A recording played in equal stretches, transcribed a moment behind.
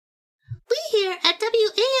here at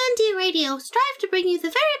WAND Radio strive to bring you the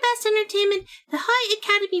very best entertainment the High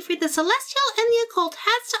Academy for the Celestial and the Occult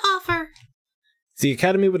has to offer. The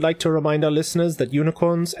Academy would like to remind our listeners that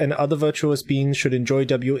unicorns and other virtuous beings should enjoy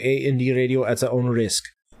WAND Radio at their own risk.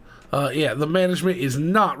 The management is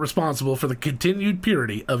not responsible for the continued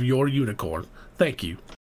purity of your unicorn. Thank you.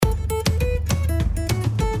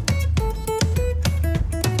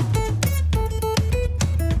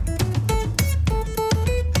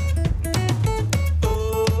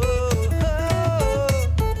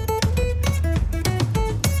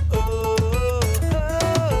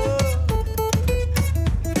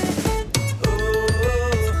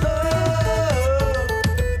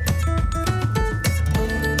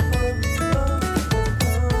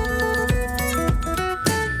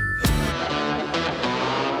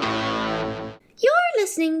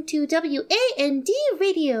 Listening to WAND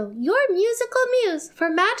Radio, your musical muse for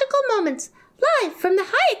magical moments, live from the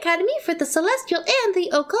High Academy for the Celestial and the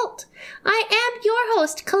Occult. I am your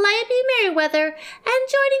host, Calliope Merriweather, and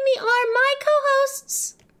joining me are my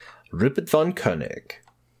co-hosts, Rupert von Koenig.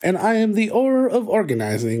 And I am the Auror of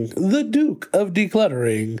Organizing, the Duke of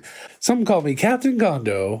Decluttering. Some call me Captain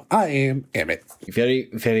Gondo. I am Emmett. Very,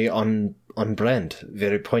 very on brand,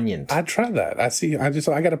 very poignant. I try that.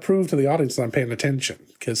 I got to prove to the audience that I'm paying attention,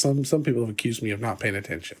 because some people have accused me of not paying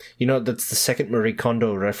attention. You know, that's the second Marie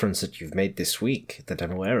Kondo reference that you've made this week that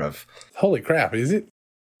I'm aware of. Holy crap, is it?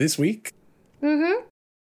 This week? Mm-hmm.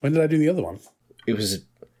 When did I do the other one? It was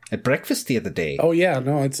at breakfast the other day. Oh yeah,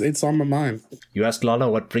 no, it's on my mind. You asked Lana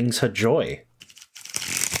what brings her joy.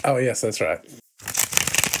 Oh yes, that's right.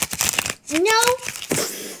 No.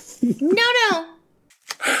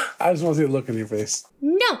 I just want to see the look on your face.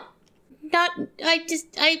 No.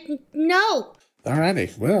 No.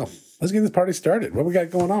 Alrighty, well, let's get this party started. What we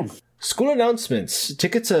got going on? School announcements.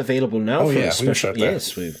 Tickets are available now for a special...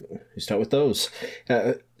 Yes, we start with those.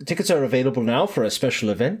 Tickets are available now for a special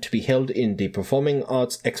event to be held in the Performing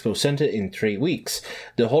Arts Expo Center in 3 weeks.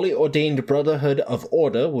 The Holy Ordained Brotherhood of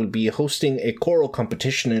Order will be hosting a choral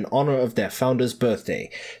competition in honor of their founder's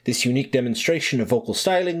birthday. This unique demonstration of vocal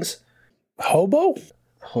stylings... Hobo?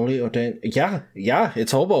 Holy Ordained... Yeah,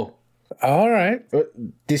 it's hobo. All right.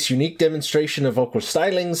 This unique demonstration of vocal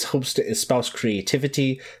stylings hopes to espouse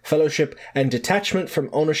creativity, fellowship, and detachment from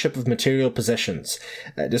ownership of material possessions.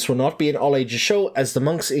 This will not be an all-ages show, as the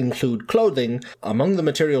monks include clothing. Among the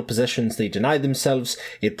material possessions they deny themselves,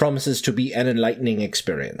 it promises to be an enlightening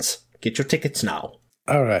experience. Get your tickets now.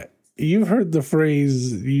 All right. You've heard the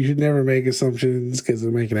phrase, you should never make assumptions because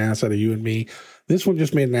it'll make an ass out of you and me. This one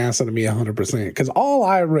just made an ass out of me 100%, because all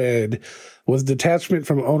I read was detachment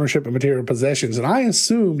from ownership of material possessions, and I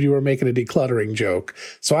assumed you were making a decluttering joke,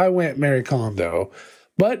 so I went Marie Kondo.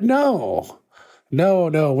 But no,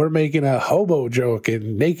 we're making a hobo joke,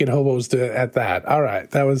 and naked hobos at that. All right,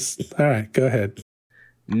 go ahead.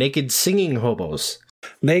 Naked singing hobos.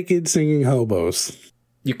 Naked singing hobos.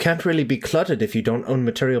 You can't really be cluttered if you don't own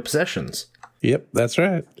material possessions. Yep, that's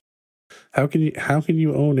right. How can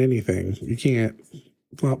you own anything? You can't.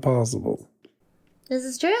 It's not possible. This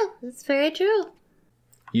is true. It's very true.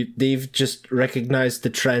 They've just recognized the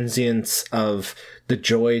transience of the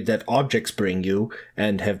joy that objects bring you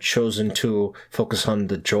and have chosen to focus on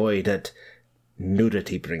the joy that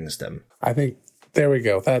nudity brings them. I think there we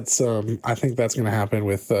go. That's I think that's going to happen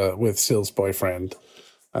with Syl's boyfriend.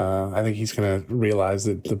 I think he's going to realize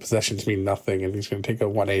that the possessions mean nothing, and he's going to take a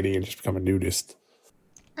 180 and just become a nudist.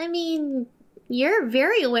 I mean, you're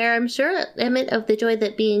very aware, I'm sure, Emmett, of the joy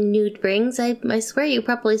that being nude brings. I swear you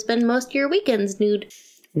probably spend most of your weekends nude.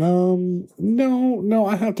 No,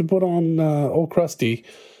 I have to put on Old Crusty.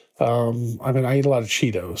 I eat a lot of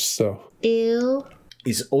Cheetos, so. Ew.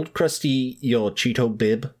 Is Old Crusty your Cheeto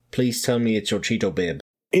bib? Please tell me it's your Cheeto bib.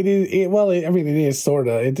 It is. It is sort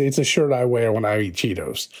of. It's a shirt I wear when I eat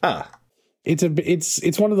Cheetos. Ah.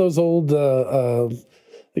 It's one of those old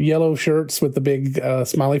yellow shirts with the big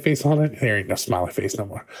smiley face on it. There ain't no smiley face no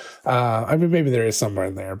more. Maybe there is somewhere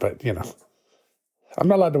in there, but I'm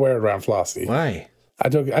not allowed to wear it around Flossie. Why? I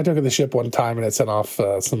took it to the ship one time and it set off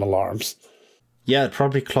some alarms. Yeah, it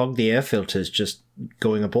probably clogged the air filters just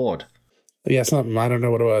going aboard. Yeah, something. I don't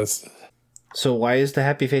know what it was. So why is the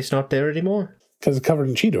happy face not there anymore? Because it's covered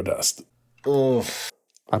in Cheeto dust. Oh.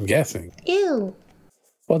 I'm guessing. Ew.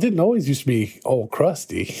 Well, it didn't always used to be Old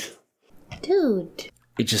Crusty. Dude.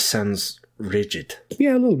 It just sounds rigid.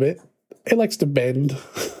 Yeah, a little bit. It likes to bend.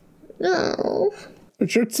 No. The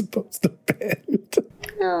shirt's supposed to bend.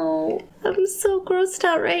 No. I'm so grossed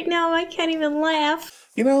out right now. I can't even laugh.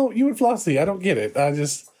 You and Flossie, I don't get it.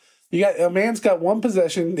 A man's got one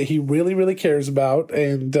possession that he really, really cares about,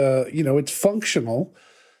 and, it's functional.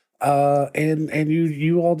 and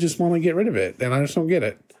you all just want to get rid of it, and I just don't get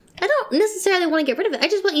it. I don't necessarily want to get rid of it. I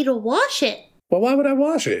just want you to wash it. Well, why would I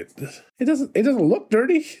wash it? It doesn't look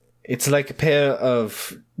dirty. It's like a pair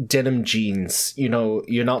of denim jeans. You know,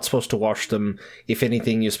 you're not supposed to wash them. If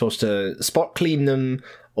anything, you're supposed to spot clean them,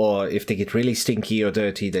 or if they get really stinky or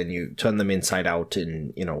dirty, then you turn them inside out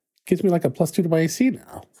and, you know. Gives me like a +2 to my AC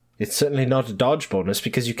now. It's certainly not a dodge bonus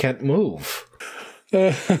because you can't move.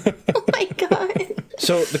 Oh my god.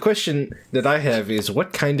 So the question that I have is,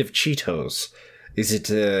 what kind of Cheetos? Is it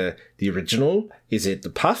the original? Is it the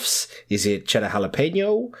Puffs? Is it cheddar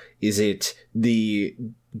jalapeno? Is it the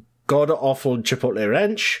god-awful Chipotle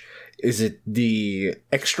Ranch? Is it the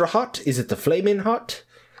extra hot? Is it the flamin' hot?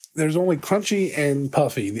 There's only crunchy and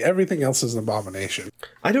puffy. Everything else is an abomination.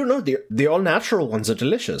 I don't know. The all-natural ones are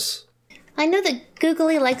delicious. I know that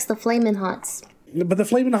Googly likes the Flamin' Hots. But the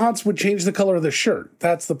Flamin' Hots would change the color of the shirt.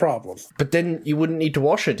 That's the problem. But then you wouldn't need to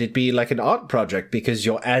wash it. It'd be like an art project because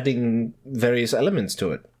you're adding various elements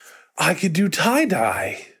to it. I could do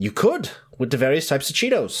tie-dye. You could, with the various types of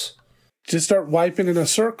Cheetos. Just start wiping in a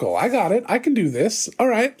circle. I got it. I can do this. All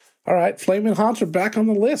right. Flamin' Hots are back on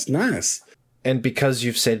the list. Nice. And because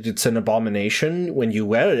you've said it's an abomination, when you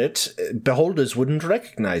wear it, beholders wouldn't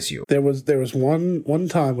recognize you. There was one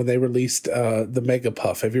time when they released the Mega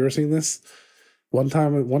Puff. Have you ever seen this? One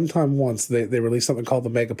time once they released something called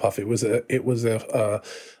the Mega Puff. It was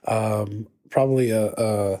probably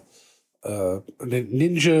a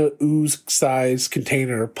Ninja Ooze size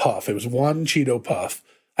container puff. It was one Cheeto puff.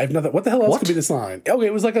 I have nothing. What the hell else could be this line? Okay,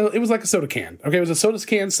 it was like a soda can. Okay, it was a soda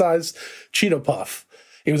can size Cheeto puff.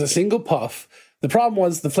 It was a single puff. The problem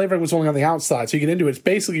was the flavoring was only on the outside, so you get into it. It's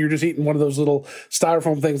basically you're just eating one of those little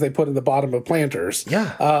styrofoam things they put in the bottom of Planters.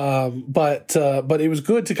 Yeah. But it was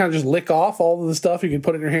good to kind of just lick off all of the stuff. You could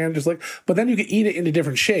put it in your hand, just like. But then you could eat it into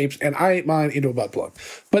different shapes, and I ate mine into a butt plug.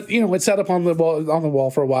 But it sat up on the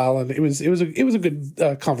wall for a while, and it was a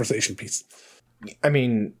good conversation piece. I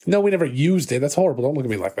mean, no, we never used it. That's horrible. Don't look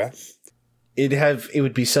at me like that. It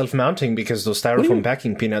would be self-mounting because those styrofoam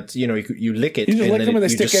packing peanuts, you lick it. You just lick them and they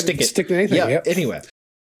stick to anything. Yeah, yep. Anyway.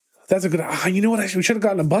 That's a good... you know what? We should have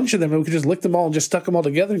gotten a bunch of them and we could just lick them all and just stuck them all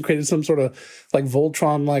together and created some sort of like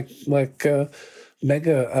Voltron, like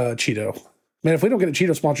mega Cheeto. Man, if we don't get a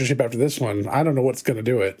Cheeto sponsorship after this one, I don't know what's going to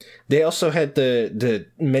do it. They also had the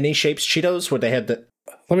many shapes Cheetos where they had the...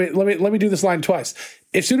 Let me do this line twice.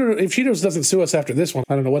 If Cheetos doesn't sue us after this one,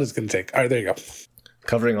 I don't know what it's going to take. All right, there you go.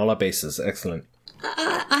 Covering all our bases. Excellent.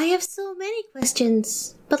 I have so many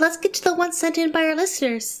questions, but let's get to the ones sent in by our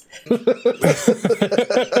listeners.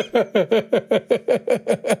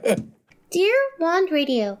 Dear Wand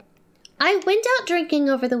Radio, I went out drinking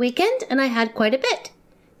over the weekend and I had quite a bit.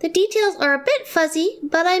 The details are a bit fuzzy,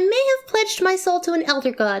 but I may have pledged my soul to an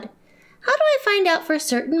elder god. How do I find out for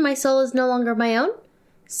certain my soul is no longer my own?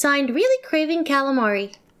 Signed, Really Craving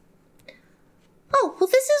Calamari. Oh, well,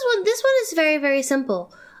 this one is very, very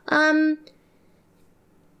simple.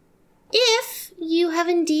 If you have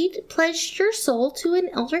indeed pledged your soul to an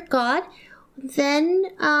elder god,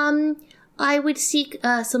 then I would seek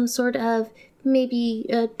some sort of maybe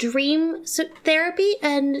dream therapy,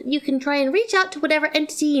 and you can try and reach out to whatever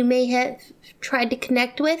entity you may have tried to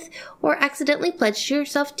connect with or accidentally pledged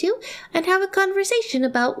yourself to and have a conversation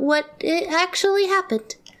about what actually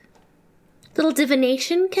happened. Little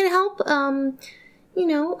divination can help.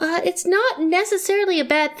 It's not necessarily a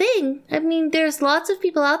bad thing. I mean, there's lots of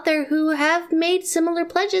people out there who have made similar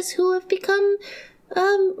pledges who have become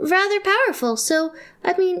rather powerful. So,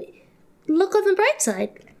 I mean, look on the bright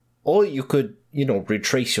side. Or you could,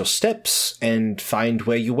 retrace your steps and find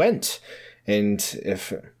where you went. And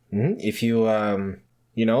if you,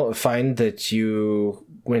 find that you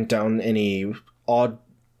went down any odd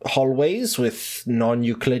hallways with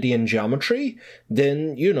non-Euclidean geometry,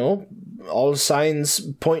 then, all signs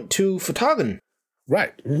point to Fhtagn.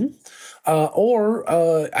 Right. Mm-hmm. Or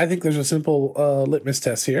I think there's a simple litmus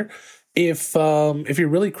test here. If you're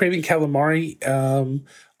really craving calamari,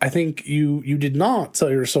 I think you did not sell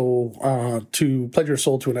your soul to pledge your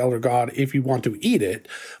soul to an elder god if you want to eat it,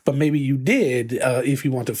 but maybe you did if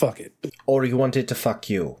you want to fuck it. Or you want it to fuck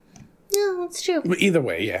you. No, that's true. But either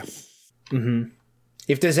way, yeah. Mm-hmm.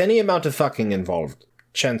 If there's any amount of fucking involved,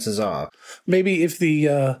 chances are. Maybe if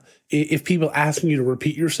people asking you to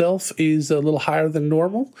repeat yourself is a little higher than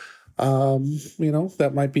normal,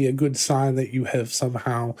 that might be a good sign that you have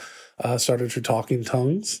somehow started to talk in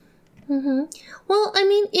tongues. Mm-hmm. Well, I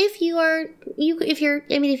mean, if you're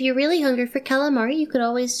really hungry for calamari, you could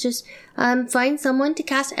always just find someone to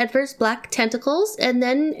cast adverse black tentacles, and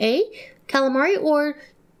then A, calamari, or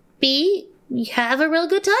B, have a real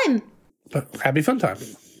good time. Happy fun time.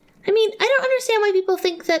 I mean, I don't understand why people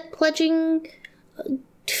think that pledging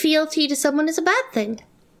fealty to someone is a bad thing.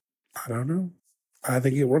 I don't know. I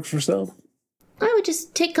think it works for some. I would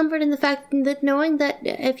just take comfort in the fact that knowing that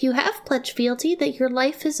if you have pledged fealty, that your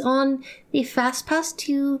life is on the fast path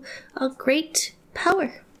to a great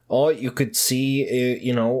power. Or you could see,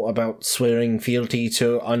 about swearing fealty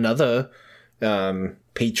to another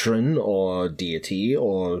patron or deity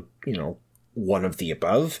or, one of the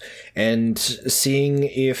above, and seeing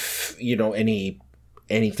if,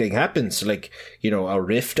 anything happens, like, a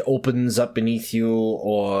rift opens up beneath you,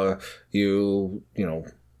 or you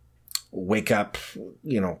wake up,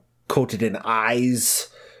 coated in eyes,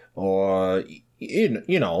 or,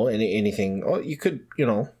 anything. Or you could,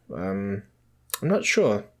 I'm not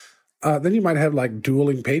sure. Then you might have like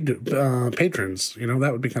dueling patrons.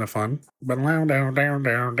 That would be kind of fun.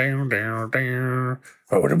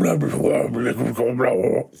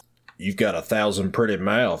 You've got 1,000 pretty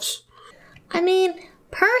mouths. I mean,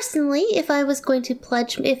 personally, if I was going to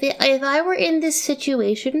pledge, if I were in this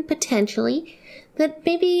situation, potentially, that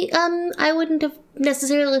maybe I wouldn't have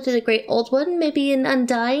necessarily looked at the Great Old One. Maybe an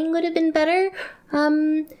Undying would have been better.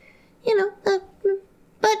 But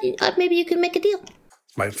maybe you can make a deal.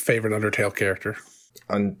 My favorite Undertale character.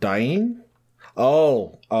 Undying?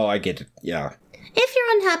 Oh, I get it. Yeah. If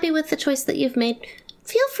you're unhappy with the choice that you've made,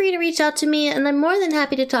 feel free to reach out to me, and I'm more than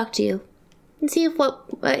happy to talk to you and see what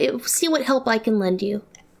help I can lend you.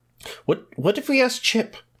 What if we ask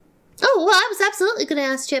Chip? Oh, well, I was absolutely going to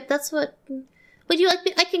ask Chip. That's what. Would you like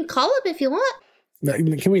me? I can call him if you want.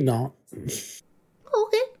 Can we not? Oh,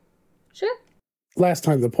 okay. Sure. Last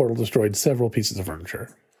time the portal destroyed several pieces of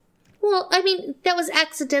furniture. Well, I mean, that was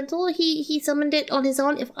accidental. He summoned it on his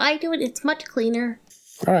own. If I do it, it's much cleaner.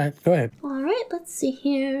 All right, go ahead. All right, let's see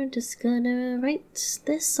here. Just gonna write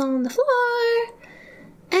this on the floor.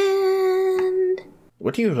 And...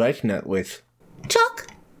 What are you writing that with? Chalk.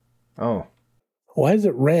 Oh. Why is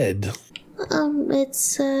it red?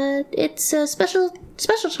 It's a special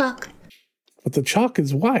chalk. But the chalk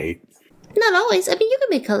is white. Not always. I mean, you can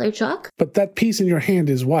make colored chalk. But that piece in your hand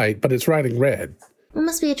is white, but it's writing red. It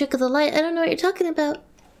must be a trick of the light. I don't know what you're talking about.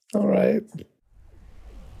 All right.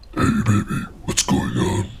 Hey, baby. What's going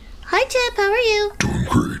on? Hi, Chip. How are you? Doing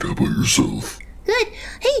great. How about yourself? Good.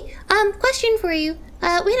 Hey, question for you.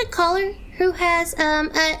 We had a caller who has,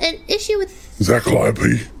 an issue with... Is that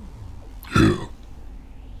Calliope? Yeah.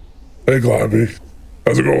 Hey, Calliope.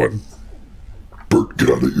 How's it going? Bert,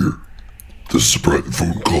 get out of here. This is a private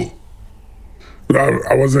phone call.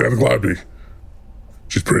 I wasn't at Calliope.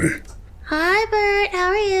 She's pretty. Hi, Bert. How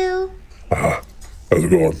are you? How's it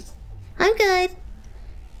going? I'm good.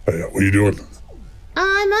 Hey, what are you doing?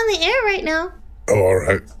 I'm on the air right now. Oh, all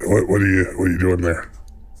right. What are you doing there?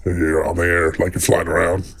 You're on the air, like you're flying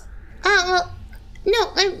around. Well,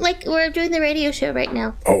 no, we're doing the radio show right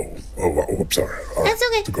now. Oh, I'm sorry. All That's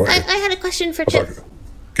right. okay. Go ahead. I had a question for Chip.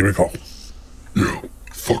 Give me a call. Yeah,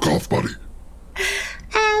 fuck off, buddy.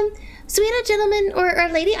 So we had a gentleman or a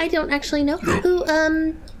lady, I don't actually know, who,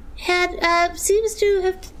 had, seems to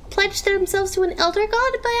have pledged themselves to an elder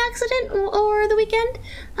god by accident over the weekend.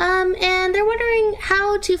 And they're wondering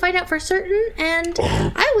how to find out for certain. And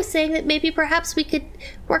I was saying that maybe perhaps we could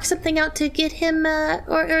work something out to get him,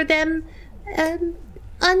 or them,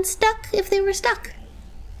 unstuck if they were stuck.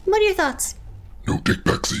 What are your thoughts? No dick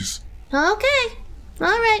backsies. Okay.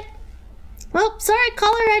 All right. Well, sorry,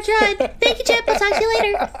 caller, I tried. Thank you, Chip. I'll talk to you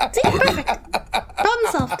later. See, perfect.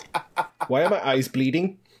 Problem solved. Why are my eyes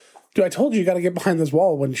bleeding? Dude, I told you got to get behind this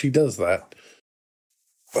wall when she does that.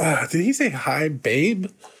 Did he say hi, babe?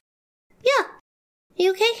 Yeah.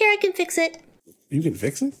 You okay? Here, I can fix it. You can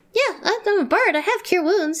fix it? Yeah, I'm a bird. I have cure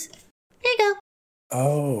wounds. Here you go.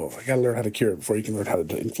 Oh, I got to learn how to cure it before you can learn how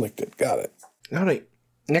to inflict it. Got it. All right.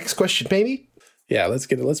 Next question, baby. Yeah, let's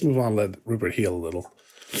get it. Let's move on. Let Rupert heal a little.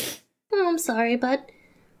 Oh, I'm sorry, bud.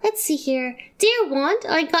 Let's see here. Dear Wand,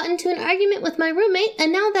 I got into an argument with my roommate,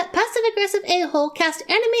 and now that passive-aggressive a-hole cast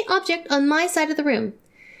animate object on my side of the room.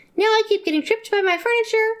 Now I keep getting tripped by my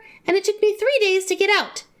furniture, and it took me 3 days to get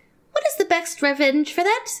out. What is the best revenge for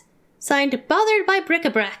that? Signed, Bothered by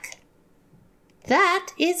Bric-a-Brac.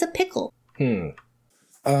 That is a pickle.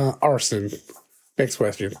 Arson. Next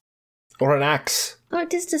question. Or an axe. Or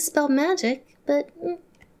it is to spell magic, but...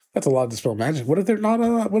 That's a lot to dispel magic. What if they're not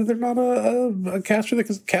a caster that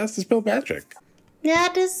can cast dispel magic?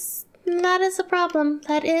 That is a problem.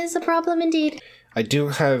 That is a problem indeed. I do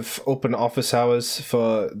have open office hours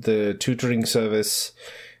for the tutoring service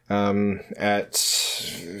at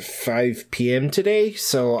 5 p.m. today,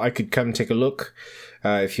 so I could come take a look.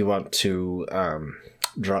 If you want to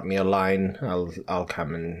drop me a line, I'll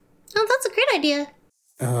come and... Oh, that's a great idea.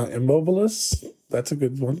 Immobilis, that's a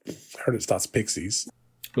good one. Heard it stops pixies.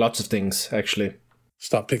 Lots of things, actually.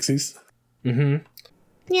 Stop pixies? Mm-hmm.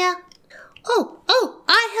 Yeah. Oh,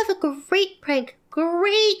 I have a great prank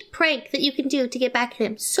that you can do to get back at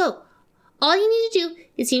him. So, all you need to do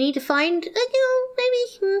is you need to find,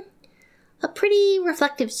 maybe a pretty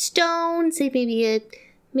reflective stone, say maybe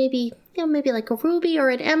like a ruby or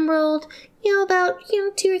an emerald, about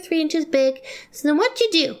 2 or 3 inches big. So then what you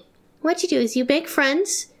do is you make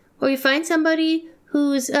friends, or you find somebody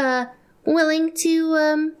who's willing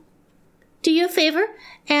to do you a favor,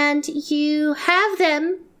 and you have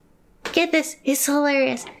them, get this, it's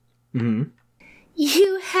hilarious. Mm-hmm.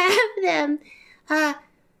 You have them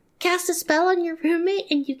cast a spell on your roommate,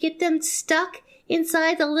 and you get them stuck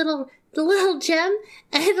inside the little gem,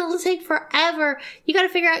 and it'll take forever. You gotta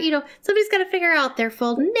figure out, somebody's gotta figure out their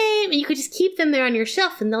full name, and you could just keep them there on your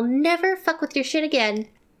shelf, and they'll never fuck with your shit again.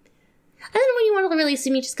 And then when you want to release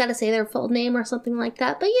them, you just gotta say their full name or something like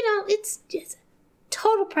that. But, it's just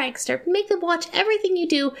total prankster. Make them watch everything you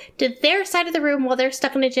do to their side of the room while they're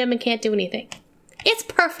stuck in a gym and can't do anything. It's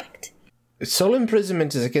perfect. Soul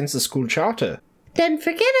imprisonment is against the school charter. Then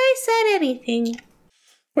forget I said anything.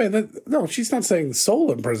 Wait, no, she's not saying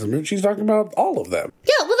soul imprisonment. She's talking about all of them.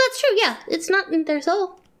 Yeah, well, that's true. Yeah, it's not in their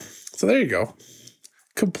soul. So there you go.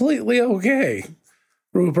 Completely okay.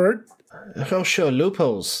 Rupert? Oh, sure,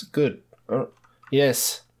 loopholes. Good.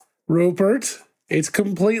 Yes. Rupert, it's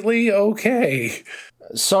completely okay.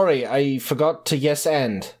 Sorry, I forgot to yes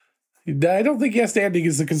and. I don't think yes anding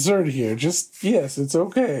is the concern here. Just, yes, it's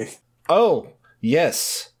okay. Oh,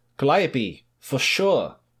 yes. Calliope, for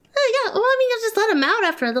sure. Oh, yeah, well, you'll just let them out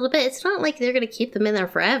after a little bit. It's not like they're going to keep them in there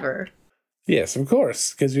forever. Yes, of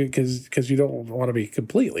course, because you don't want to be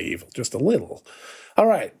completely evil, just a little. All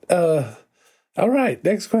right,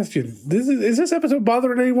 next question. Is this episode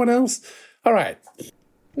bothering anyone else? All right.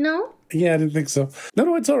 No? Yeah, I didn't think so.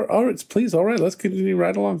 No, it's all right. Please, all right, let's continue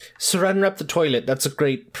right along. Saran wrap the toilet. That's a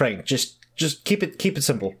great prank. Just keep it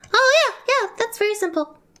simple. Oh, yeah, that's very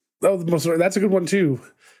simple. Oh, that's a good one, too.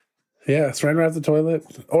 Yeah, saran wrap the toilet.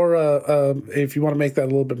 Or if you want to make that a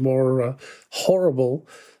little bit more horrible,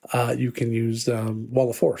 you can use wall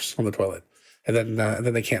of force on the toilet. And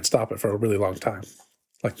then they can't stop it for a really long time.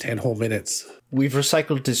 Like 10 whole minutes. We've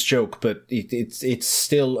recycled this joke, but it's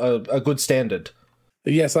still a good standard.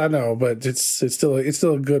 Yes, I know, but it's still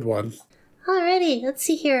a good one. Alrighty, let's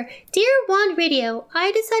see here. Dear Wand Radio,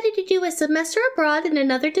 I decided to do a semester abroad in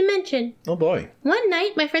another dimension. Oh boy. One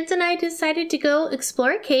night, my friends and I decided to go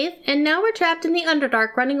explore a cave, and now we're trapped in the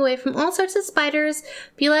Underdark, running away from all sorts of spiders,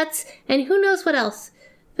 bullets, and who knows what else.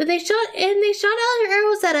 But they shot out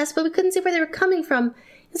arrows at us, but we couldn't see where they were coming from.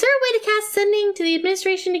 Is there a way to cast sending to the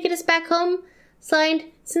administration to get us back home? Signed,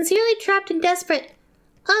 Sincerely Trapped and Desperate.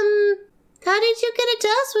 How did you get it to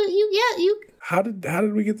us? You. How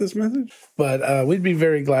did we get this message? But we'd be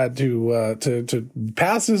very glad to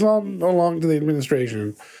pass this along to the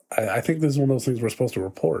administration. I think this is one of those things we're supposed to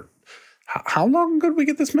report. How long ago did we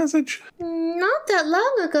get this message? Not that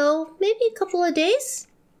long ago. Maybe a couple of days.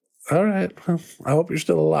 All right. Well, I hope you're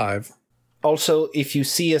still alive. Also, if you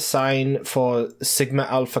see a sign for Sigma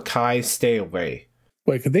Alpha Chi, stay away.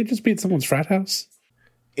 Wait, could they just be at someone's frat house?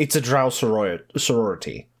 It's a drow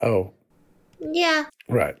sorority. Oh. Yeah.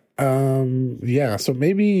 Right. Yeah, so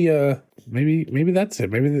maybe that's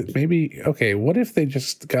it. Maybe okay, what if they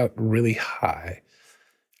just got really high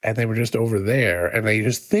and they were just over there and they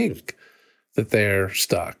just think that they're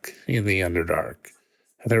stuck in the Underdark.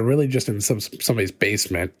 And they're really just in somebody's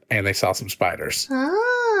basement and they saw some spiders.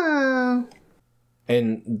 Oh.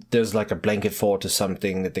 And there's like a blanket fort or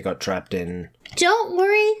something that they got trapped in. Don't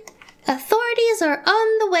worry. Authorities are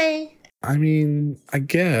on the way. I mean, I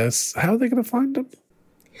guess. How are they going to find them?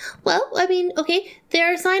 Well, okay,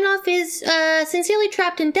 their sign-off is Sincerely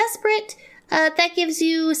Trapped and Desperate. That gives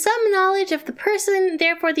you some knowledge of the person,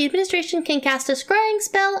 therefore the administration can cast a scrying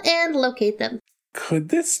spell and locate them. Could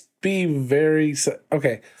this be very...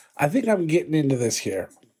 Okay, I think I'm getting into this here.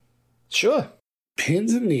 Sure.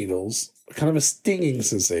 Pins and needles, kind of a stinging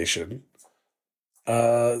sensation.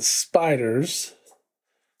 Spiders.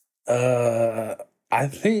 I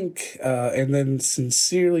think, and then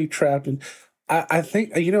Sincerely Trapped and... I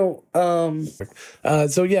think, so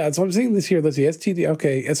yeah, so I'm seeing this here. Let's see, STD.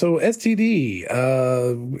 Okay, so STD.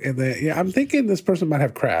 I'm thinking this person might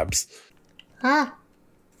have crabs. Ah,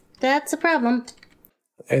 that's a problem.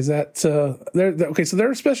 Is that, okay, so there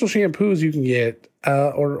are special shampoos you can get,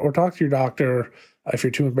 or talk to your doctor if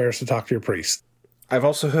you're too embarrassed to talk to your priest. I've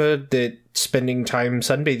also heard that spending time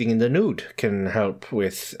sunbathing in the nude can help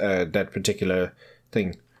with that particular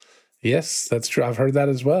thing. That's true. I've heard that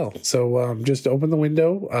as well. So just open the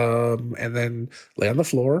window and then lay on the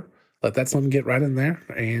floor. Let that sun get right in there,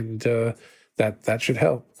 and that should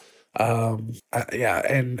help. And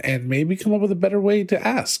maybe come up with a better way to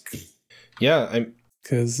ask. Yeah,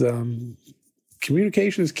 because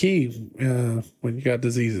communication is key when you got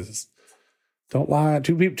diseases. Don't lie.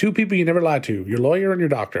 Two people you never lie to: your lawyer and your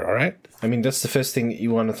doctor. All right. I mean, that's the first thing you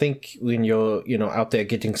want to think when you're, out there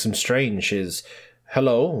getting some strange is,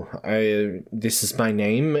 hello, this is my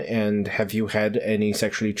name, and have you had any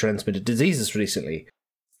sexually transmitted diseases recently?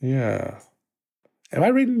 Yeah. Am I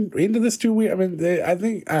reading into this too weird? I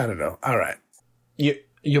mean, I don't know. All right.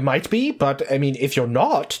 You might be, but I mean, if you're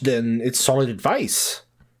not, then it's solid advice.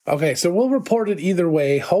 Okay, so we'll report it either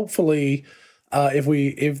way. Hopefully,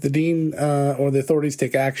 if the dean or the authorities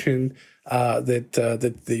take action,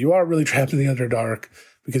 that you are really trapped in the Underdark,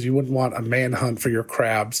 because you wouldn't want a manhunt for your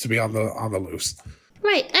crabs to be on the loose.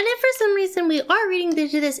 Right, and if for some reason we are reading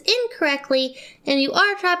into this incorrectly and you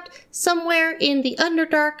are trapped somewhere in the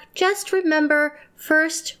Underdark, just remember,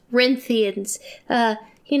 first, Rinthians. Where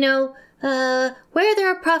there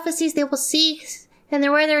are prophecies, they will cease, and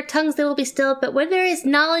where there are tongues, they will be stilled. But when there is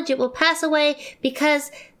knowledge, it will pass away, because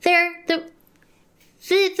the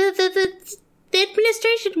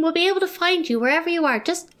administration will be able to find you wherever you are.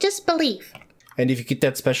 Just believe. And if you get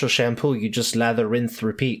that special shampoo, you just lather, rinse,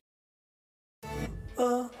 repeat.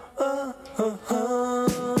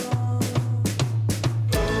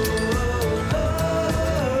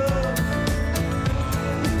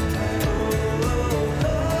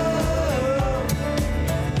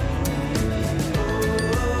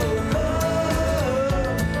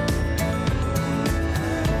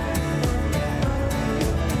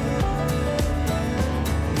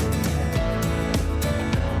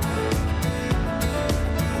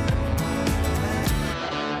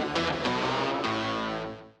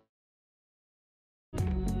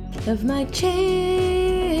 Of my chainmail,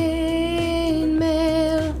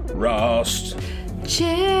 Rust.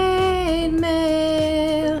 Chainmail.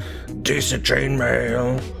 Decent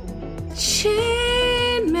chainmail. Chainmail.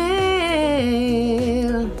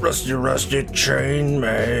 Rusty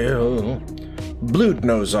chainmail. Blued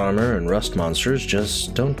nose armor and rust monsters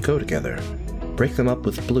just don't go together. Break them up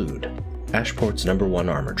with Blued, Ashport's #1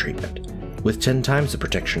 armor treatment, with 10 times the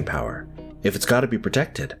protection power. If it's gotta be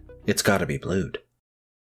protected, it's gotta be Blued.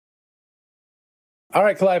 All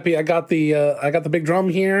right, Calliope, I got the big drum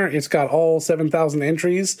here. It's got all 7,000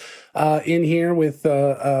 entries in here with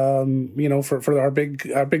for our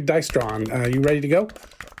big dice drawing. You ready to go?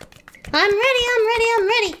 I'm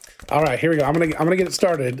ready. All right, here we go. I'm gonna get it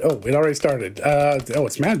started. Oh, it already started.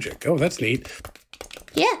 It's magic. Oh, that's neat.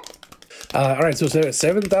 Yeah. All right, so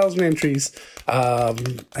 7,000 entries,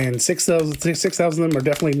 and 6,000 of them are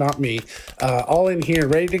definitely not me. All in here,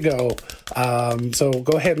 ready to go. So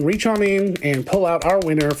go ahead and reach on in and pull out our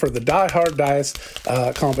winner for the Die Hard Dice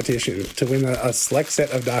competition to win a select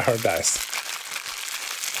set of Die Hard Dice.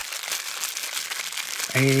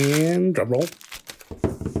 And drum roll.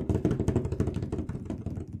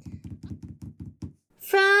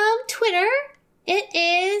 From Twitter, it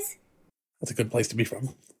is... That's a good place to be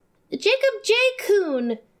from. Jacob J.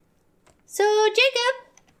 Kuhn. So, Jacob.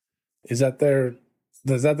 Is that their,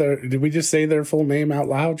 did we just say their full name out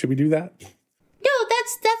loud? Should we do that? No,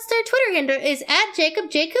 that's their Twitter handle, is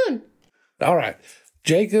 @JacobJKoon. All right.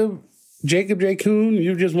 Jacob J. Kuhn,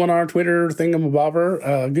 you just won our Twitter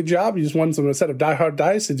thingamabobber. Good job. You just won a set of Die Hard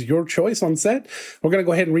Dice. It's your choice on set. We're going to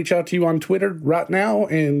go ahead and reach out to you on Twitter right now,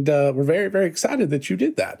 and we're very, very excited that you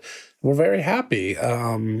did that. We're very happy.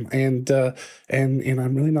 And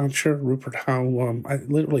I'm really not sure, Rupert, how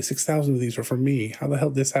literally 6,000 of these are for me. How the hell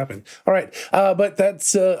did this happen? All right. But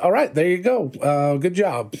that's all right. There you go. Good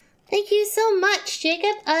job. Thank you so much,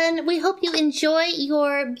 Jacob. And we hope you enjoy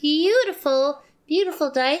your beautiful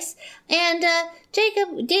dice. And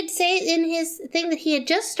Jacob did say in his thing that he had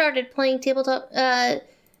just started playing tabletop.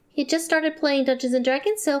 He just started playing Dungeons and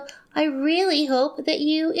Dragons. So I really hope that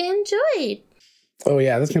you enjoyed. Oh,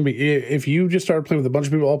 yeah, that's going to be, if you just started playing with a bunch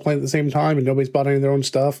of people all playing at the same time and nobody's bought any of their own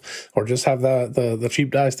stuff, or just have the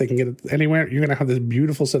cheap dice they can get it anywhere, you're going to have this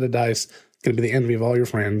beautiful set of dice. It's going to be the envy of all your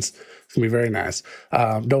friends. It's going to be very nice.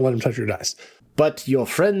 Don't let them touch your dice. But your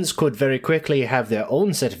friends could very quickly have their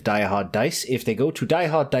own set of Die Hard Dice if they go to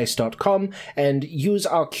dieharddice.com and use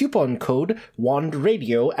our coupon code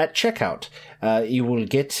WANDRadio at checkout. You will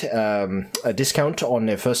get a discount on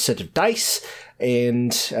their first set of dice,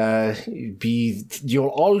 and you'll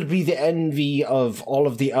all be the envy of all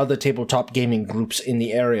of the other tabletop gaming groups in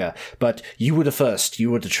the area. But you were the first.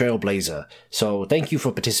 You were the trailblazer. So thank you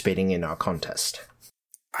for participating in our contest.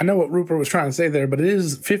 I know what Rupert was trying to say there, but it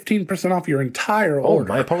is 15% off your entire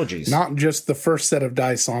order. Oh, my apologies. Not just the first set of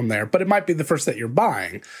dice on there, but it might be the first set you're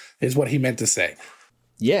buying, is what he meant to say.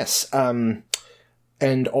 Yes.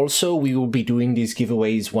 And also, we will be doing these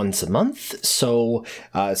giveaways once a month, so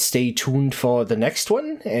stay tuned for the next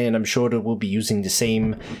one, and I'm sure that we'll be using the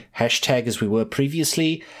same hashtag as we were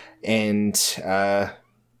previously, and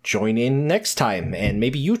join in next time, and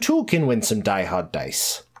maybe you too can win some Die Hard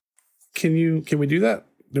dice. Can we do that?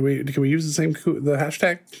 Can we use the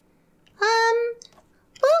hashtag? Well,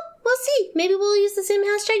 we'll see. Maybe we'll use the same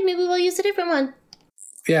hashtag. Maybe we'll use a different one.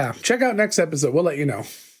 Yeah, check out next episode. We'll let you know.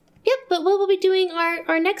 Yep, but we'll be doing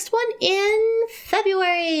our next one in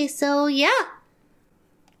February. So, yeah.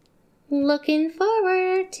 Looking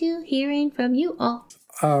forward to hearing from you all.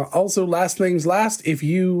 Also, last things last, if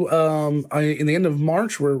you, in the end of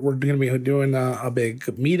March, we're going to be doing a big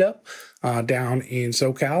meetup down in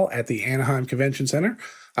SoCal at the Anaheim Convention Center.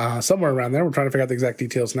 Somewhere around there. We're trying to figure out the exact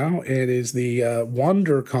details now. It is the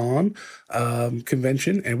WonderCon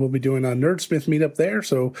convention, and we'll be doing a Nerdsmith meetup there.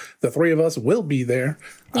 So the three of us will be there.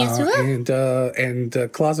 Yes, we will.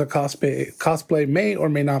 And Closet cosplay may or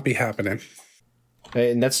may not be happening.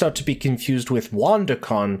 And that's not to be confused with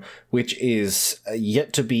WonderCon, which is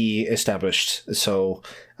yet to be established. So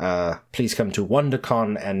please come to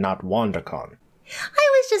WonderCon and not WonderCon.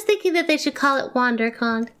 I was just thinking that they should call it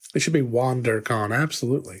WonderCon. It should be WonderCon,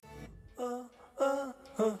 absolutely.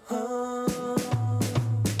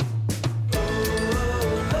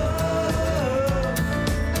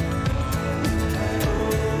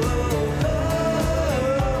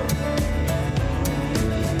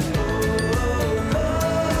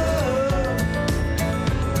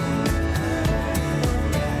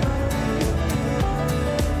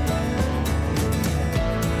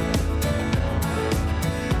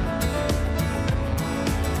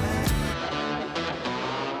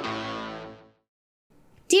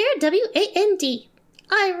 Dear WAND,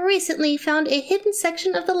 I recently found a hidden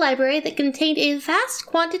section of the library that contained a vast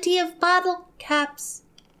quantity of bottle caps.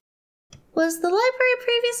 Was the library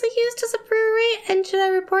previously used as a brewery, and should I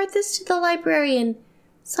report this to the librarian?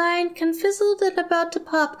 Signed, Confizzled and About to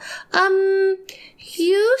Pop.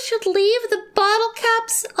 You should leave the bottle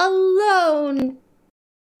caps alone.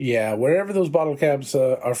 Yeah, wherever those bottle caps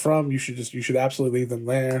are from, you should absolutely leave them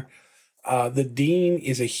there. The dean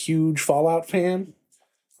is a huge Fallout fan.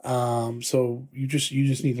 So you just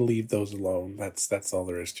need to leave those alone. That's all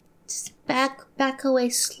there is to it. Just back away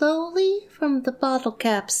slowly from the bottle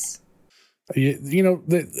caps.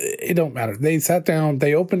 It don't matter. They sat down,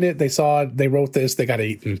 they opened it, they saw it, they wrote this, they got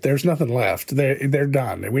eaten. There's nothing left. They're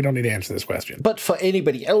done. We don't need to answer this question. But for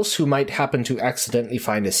anybody else who might happen to accidentally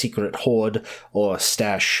find a secret hoard or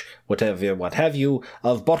stash, what have you,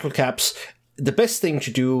 of bottle caps, the best thing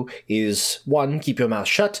to do is, 1, keep your mouth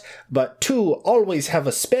shut, but 2, always have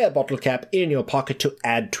a spare bottle cap in your pocket to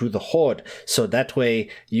add to the hoard. So that way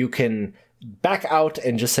you can back out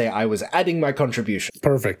and just say, I was adding my contribution.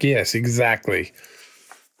 Perfect. Yes, exactly.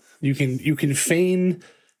 You can feign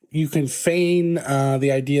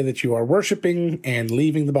the idea that you are worshiping and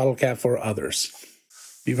leaving the bottle cap for others.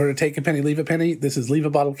 You've heard of take a penny, leave a penny. This is leave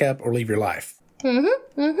a bottle cap or leave your life.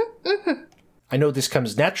 I know this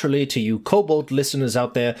comes naturally to you Kobold listeners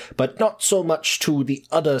out there, but not so much to the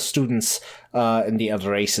other students and the other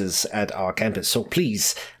races at our campus. So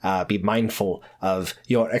please be mindful of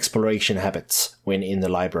your exploration habits when in the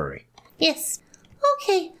library. Yes.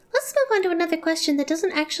 Okay, let's move on to another question that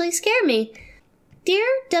doesn't actually scare me. Dear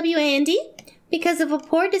WAND, because of a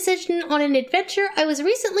poor decision on an adventure, I was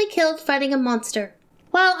recently killed fighting a monster.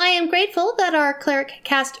 While I am grateful that our cleric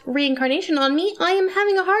cast reincarnation on me, I am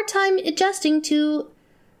having a hard time adjusting.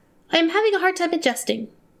 I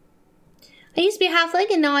used to be a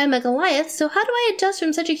halfling and now I am a Goliath, so how do I adjust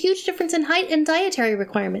from such a huge difference in height and dietary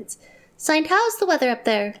requirements? Signed, how's the weather up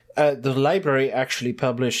there? The library actually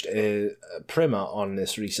published a primer on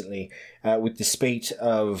this recently with the spate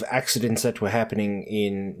of accidents that were happening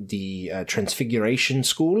in the Transfiguration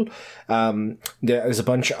School. There is a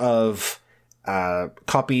bunch of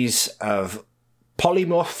copies of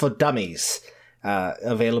Polymorph for Dummies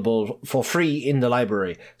available for free in the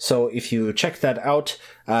library. So if you check that out,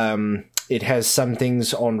 it has some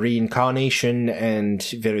things on reincarnation and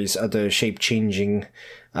various other shape-changing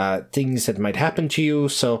things that might happen to you.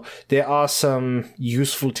 So there are some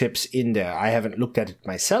useful tips in there. I haven't looked at it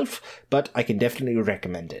myself, but I can definitely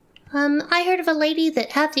recommend it. I heard of a lady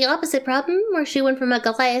that had the opposite problem, where she went from a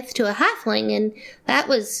Goliath to a halfling, and that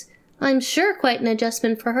was, I'm sure, quite an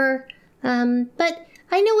adjustment for her. But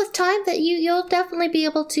I know with time that you'll definitely be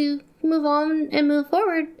able to move on and move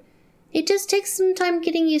forward. It just takes some time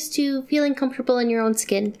getting used to feeling comfortable in your own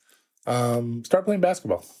skin. Start playing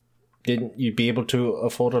basketball. Then you'd be able to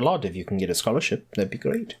afford a lot if you can get a scholarship. That'd be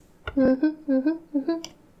great. I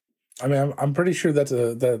mean, I'm pretty sure that's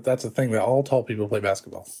a thing that all tall people play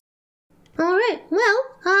basketball. All right. Well,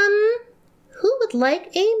 who would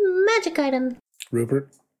like a magic item? Rupert?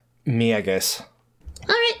 Me, I guess.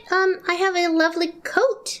 All right. I have a lovely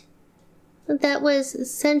coat that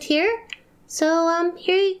was sent here. So,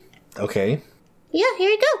 here. Okay. Yeah, here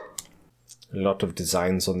you go. A lot of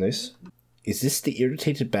designs on this. Is this the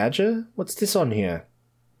irritated badger? What's this on here?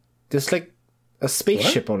 There's like a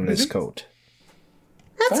spaceship on this coat.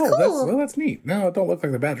 That's cool. That's neat. No, it don't look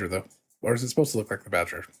like the badger though. Or is it supposed to look like the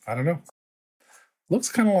badger? I don't know. Looks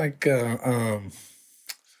kind of like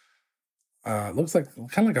looks like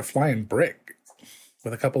kind of like a flying brick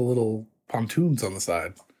with a couple little pontoons on the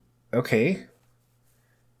side. Okay.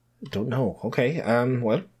 Don't know. Okay.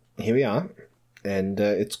 Well, here we are, and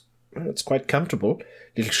it's quite comfortable.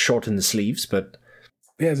 A little short in the sleeves, but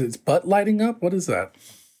yeah, is its butt lighting up? What is that?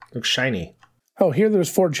 Looks shiny. Oh, here there's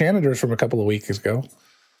 4 janitors from a couple of weeks ago.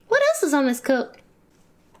 What else is on this coat?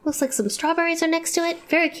 Looks like some strawberries are next to it.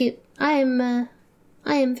 Very cute. I am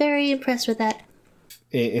very impressed with that.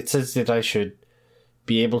 It says that I should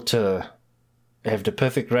be able to have the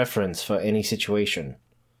perfect reference for any situation.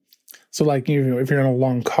 So, like, if you're on a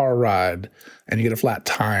long car ride and you get a flat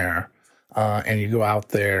tire, and you go out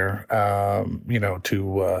there,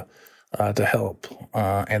 to help,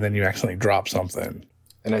 and then you accidentally drop something,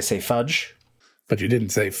 and I say fudge, but you didn't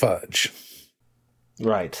say fudge,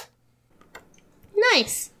 right?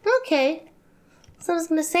 Nice. Okay. So I was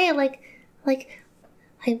gonna say, like,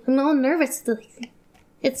 I'm all nervous.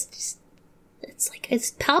 It's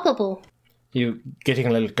palpable. You getting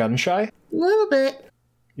a little gun shy? A little bit.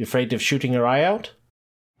 You afraid of shooting your eye out?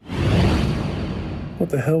 What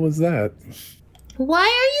the hell was that? Why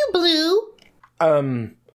are you blue?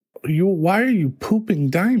 Why are you pooping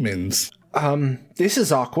diamonds? This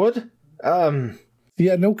is awkward. Yeah,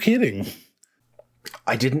 no kidding.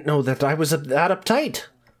 I didn't know that I was that uptight.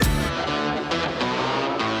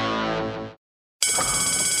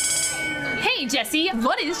 Jesse,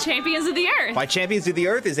 what is Champions of the Earth? Why, Champions of the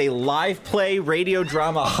Earth is a live play radio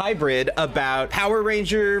drama hybrid about Power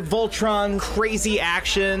Ranger, Voltron, crazy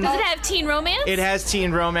action. Does it have teen romance? It has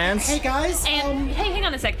teen romance. Hey guys. And hey, hang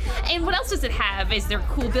on a sec. And what else does it have? Is there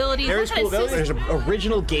cool abilities? There's cool abilities. There's an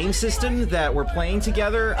original game system that we're playing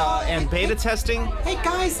together and beta testing. Hey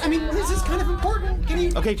guys, I mean, this is kind of important. Can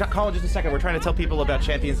you... Okay, Colin, just a second. We're trying to tell people about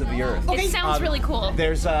Champions of the Earth. Okay. It sounds really cool.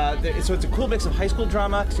 There's so it's a cool mix of high school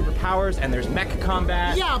drama, superpowers, and there's mech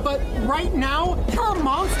combat. Yeah, but right now, there are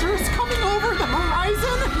monsters coming over the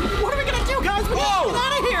horizon. What are we gonna do, guys? We gotta get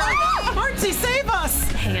out of here! Archie, save us!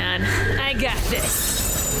 Hang on, I got this.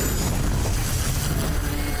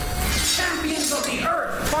 Champions of the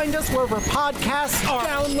Earth! Find us wherever podcasts are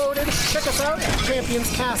downloaded. Check us out at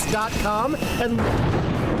championscast.com and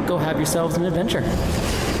go have yourselves an adventure.